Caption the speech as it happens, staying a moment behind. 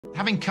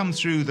Having come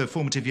through the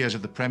formative years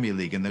of the Premier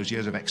League and those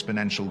years of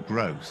exponential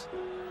growth,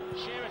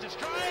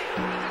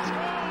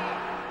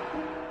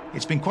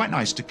 it's been quite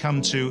nice to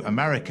come to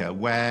America,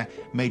 where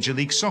Major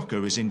League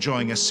Soccer is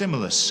enjoying a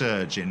similar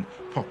surge in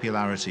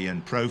popularity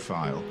and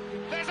profile.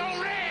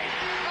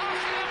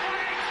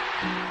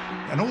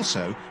 And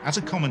also, as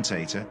a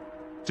commentator,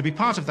 to be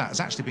part of that has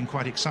actually been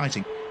quite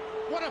exciting.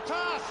 What a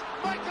pass!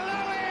 Michael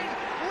Owen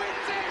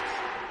wins it!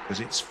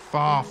 Because it's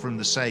far from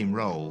the same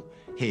role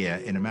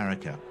here in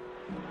America.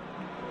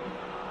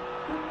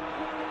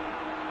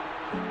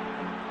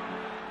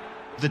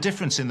 The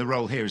difference in the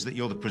role here is that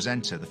you're the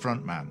presenter, the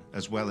front man,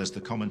 as well as the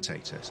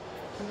commentators.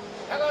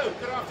 Hello,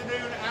 good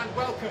afternoon, and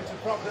welcome to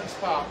Providence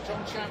Park.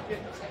 John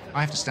Champion.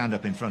 I have to stand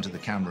up in front of the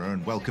camera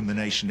and welcome the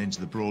nation into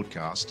the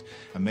broadcast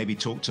and maybe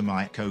talk to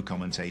my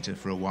co-commentator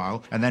for a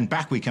while. And then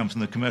back we come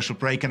from the commercial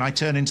break, and I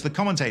turn into the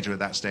commentator at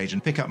that stage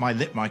and pick up my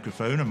lip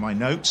microphone and my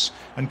notes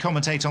and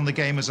commentate on the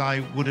game as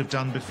I would have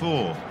done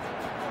before.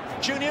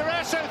 Junior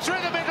Urso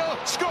through the middle,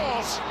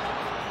 scores!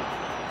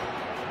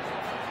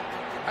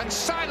 And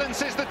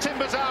silences the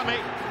Timbers army.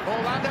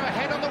 Orlando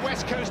ahead on the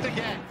West Coast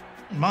again.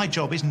 My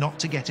job is not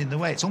to get in the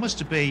way. It's almost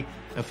to be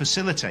a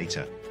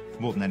facilitator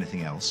more than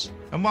anything else.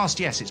 And whilst,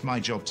 yes, it's my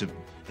job to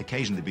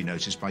occasionally be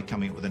noticed by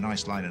coming up with a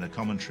nice line and a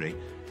commentary,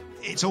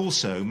 it's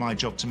also my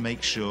job to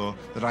make sure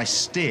that I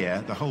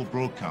steer the whole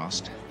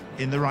broadcast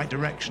in the right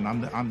direction.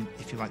 I'm,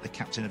 if you like, the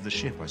captain of the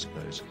ship, I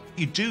suppose.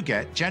 You do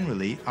get,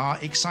 generally, are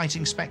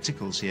exciting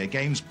spectacles here,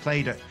 games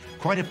played at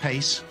quite a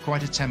pace,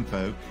 quite a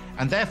tempo,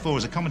 and therefore,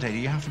 as a commentator,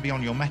 you have to be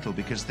on your mettle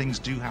because things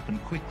do happen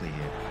quickly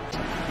here.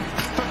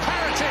 For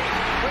parity,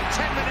 with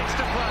 10 minutes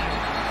to play.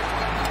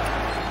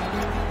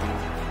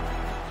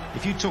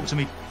 If you talked to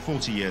me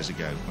 40 years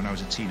ago, when I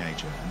was a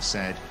teenager, and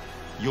said,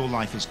 your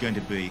life is going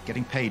to be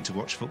getting paid to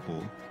watch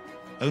football,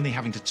 only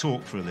having to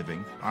talk for a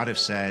living, I'd have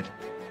said,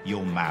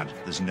 you're mad,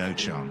 there's no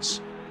chance.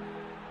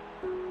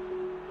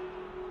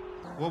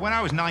 Well, when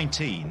I was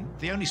 19,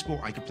 the only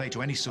sport I could play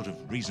to any sort of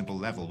reasonable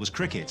level was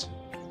cricket.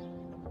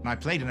 And I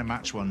played in a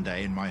match one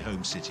day in my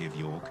home city of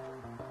York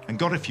and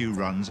got a few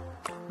runs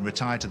and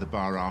retired to the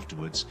bar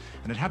afterwards,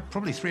 and had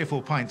probably 3 or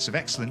 4 pints of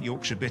excellent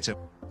Yorkshire bitter.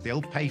 The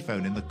old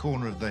payphone in the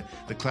corner of the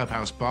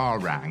clubhouse bar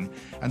rang,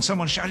 and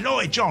someone shouted,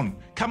 "Oi, John,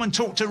 come and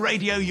talk to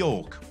Radio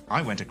York."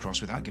 I went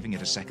across without giving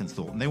it a second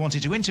thought, and they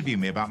wanted to interview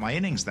me about my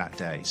innings that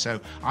day.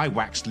 So I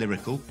waxed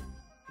lyrical,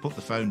 put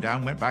the phone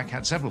down, went back,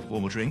 had several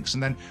formal drinks,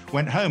 and then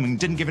went home and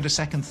didn't give it a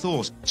second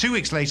thought. 2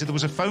 weeks later, there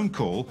was a phone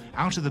call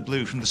out of the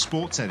blue from the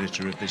sports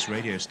editor of this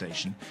radio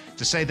station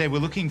to say they were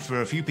looking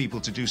for a few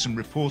people to do some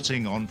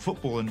reporting on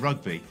football and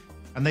rugby,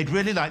 and they'd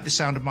really liked the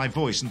sound of my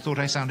voice and thought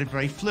I sounded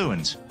very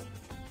fluent.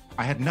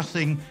 I had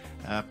nothing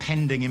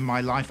pending in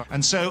my life,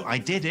 and so I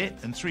did it,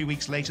 and 3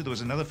 weeks later there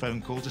was another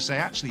phone call to say,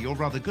 actually, you're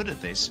rather good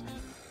at this.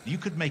 You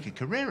could make a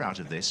career out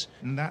of this,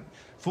 and that,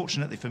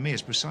 fortunately for me,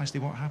 is precisely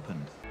what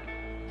happened.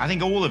 I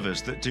think all of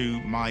us that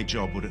do my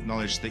job would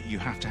acknowledge that you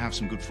have to have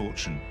some good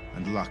fortune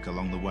and luck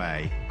along the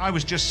way. I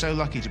was just so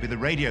lucky to be the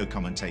radio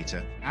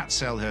commentator at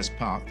Selhurst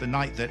Park the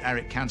night that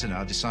Eric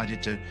Cantona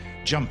decided to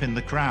jump in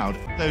the crowd.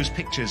 Those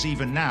pictures,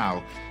 even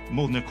now,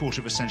 more than a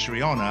quarter of a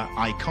century on, are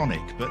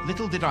iconic. But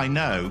little did I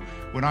know,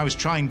 when I was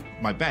trying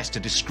my best to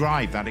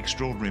describe that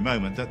extraordinary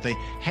moment, that the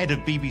head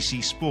of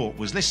BBC Sport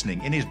was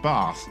listening in his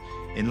bath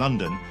in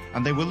London,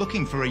 and they were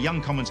looking for a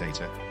young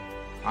commentator.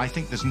 I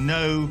think there's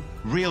no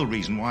real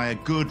reason why a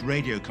good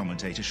radio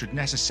commentator should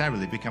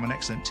necessarily become an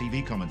excellent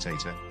TV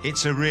commentator.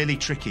 It's a really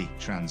tricky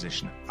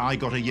transition. I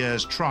got a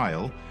year's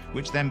trial,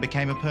 which then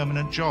became a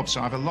permanent job, so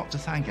I have a lot to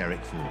thank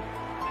Eric for.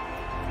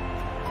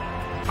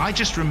 I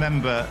just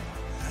remember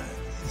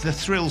the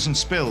thrills and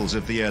spills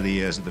of the early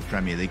years of the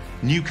Premier League.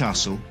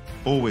 Newcastle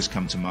always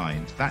come to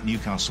mind. That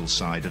Newcastle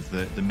side of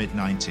the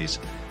mid-90s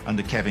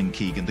under Kevin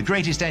Keegan. The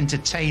greatest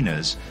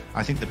entertainers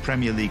I think the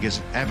Premier League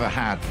has ever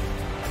had.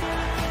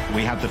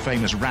 We had the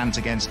famous rant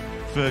against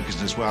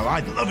Ferguson as well.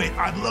 I'd love it,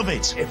 I'd love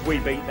it. If we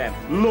beat them,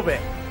 love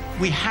it.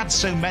 We had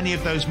so many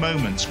of those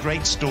moments,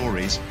 great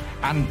stories,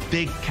 and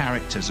big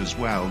characters as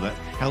well that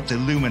helped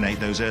illuminate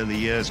those early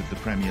years of the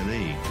Premier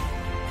League.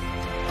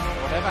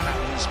 Whatever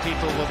happens,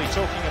 people will be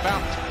talking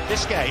about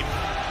this game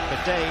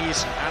for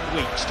days and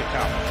weeks to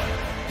come.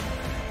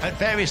 At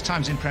various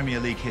times in Premier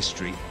League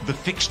history, the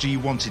fixture you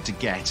wanted to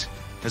get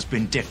has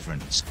been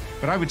different.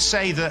 But I would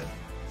say that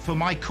for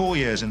my core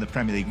years in the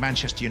Premier League,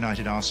 Manchester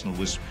United Arsenal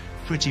was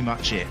pretty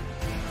much it.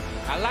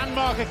 A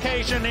landmark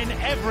occasion in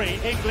every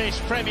English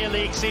Premier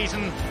League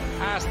season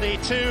as the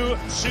two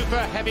super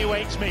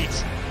heavyweights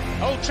meet.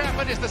 Old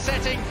Trafford is the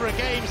setting for a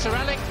game Sir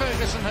Alex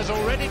Ferguson has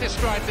already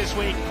described this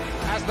week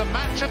as the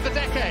match of the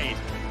decade.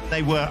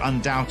 They were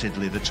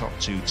undoubtedly the top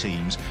two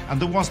teams,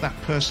 and there was that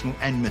personal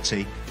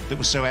enmity that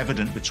was so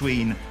evident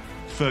between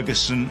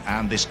Ferguson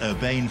and this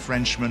urbane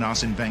Frenchman,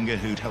 Arsene Wenger,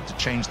 who'd helped to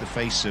change the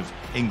face of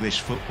English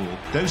football.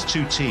 Those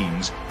two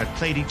teams had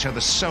played each other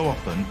so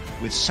often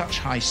with such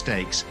high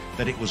stakes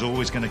that it was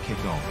always going to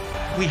kick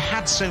off. We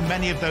had so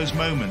many of those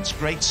moments,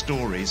 great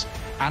stories,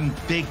 and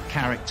big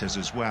characters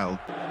as well.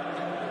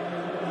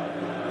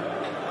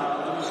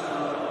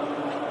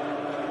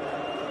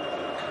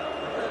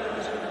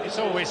 It's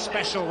always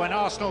special when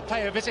Arsenal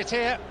pay a visit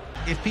here.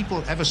 If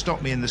people ever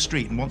stop me in the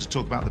street and want to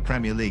talk about the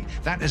Premier League,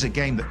 that is a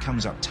game that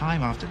comes up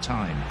time after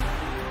time.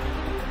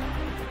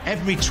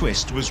 Every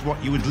twist was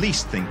what you would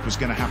least think was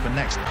going to happen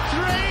next.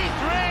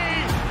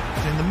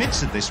 3-3! In the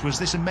midst of this was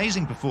this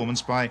amazing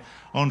performance by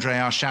Andrei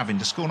Arshavin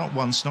to score not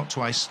once, not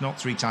twice, not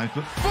three times,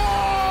 but 4!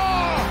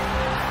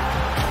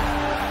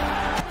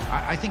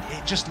 I think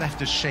it just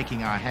left us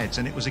shaking our heads,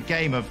 and it was a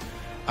game of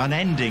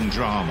unending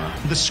drama.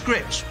 The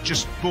script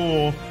just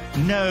bore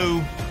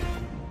no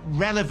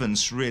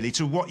relevance, really,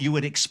 to what you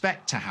would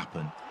expect to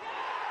happen.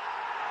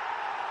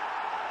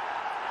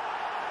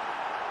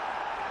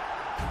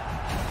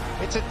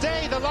 It's a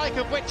day the like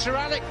of which Sir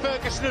Alex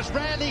Ferguson has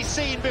rarely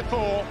seen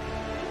before.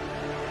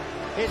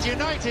 His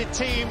United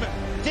team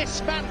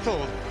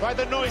dismantled by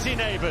the noisy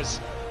neighbours.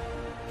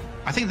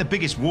 I think the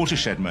biggest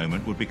watershed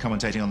moment would be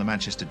commentating on the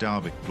Manchester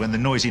derby, when the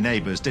noisy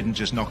neighbours didn't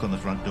just knock on the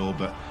front door,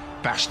 but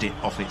bashed it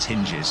off its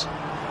hinges.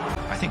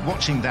 I think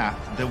watching that,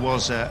 there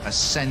was a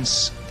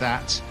sense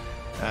that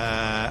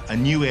a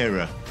new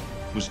era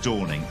was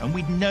dawning, and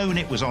we'd known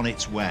it was on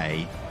its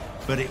way,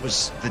 but it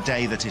was the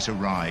day that it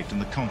arrived, and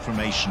the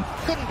confirmation.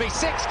 Couldn't be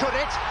 6, could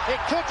it? It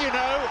could, you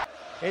know.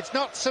 It's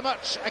not so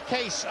much a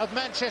case of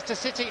Manchester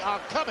City are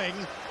coming.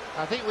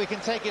 I think we can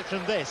take it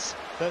from this,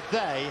 that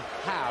they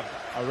have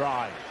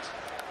arrived.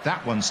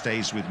 That one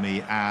stays with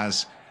me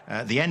as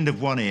the end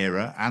of one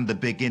era and the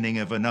beginning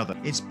of another.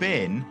 It's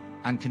been,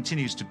 and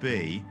continues to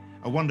be,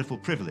 a wonderful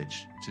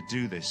privilege to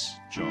do this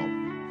job.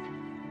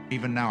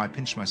 Even now I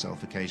pinch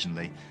myself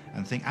occasionally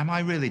and think, am I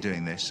really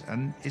doing this?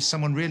 And is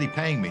someone really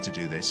paying me to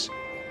do this?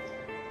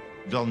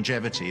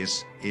 Longevity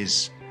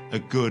is a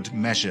good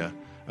measure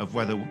of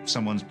whether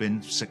someone's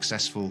been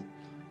successful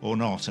or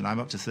not, and I'm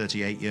up to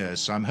 38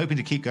 years, so I'm hoping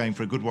to keep going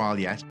for a good while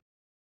yet.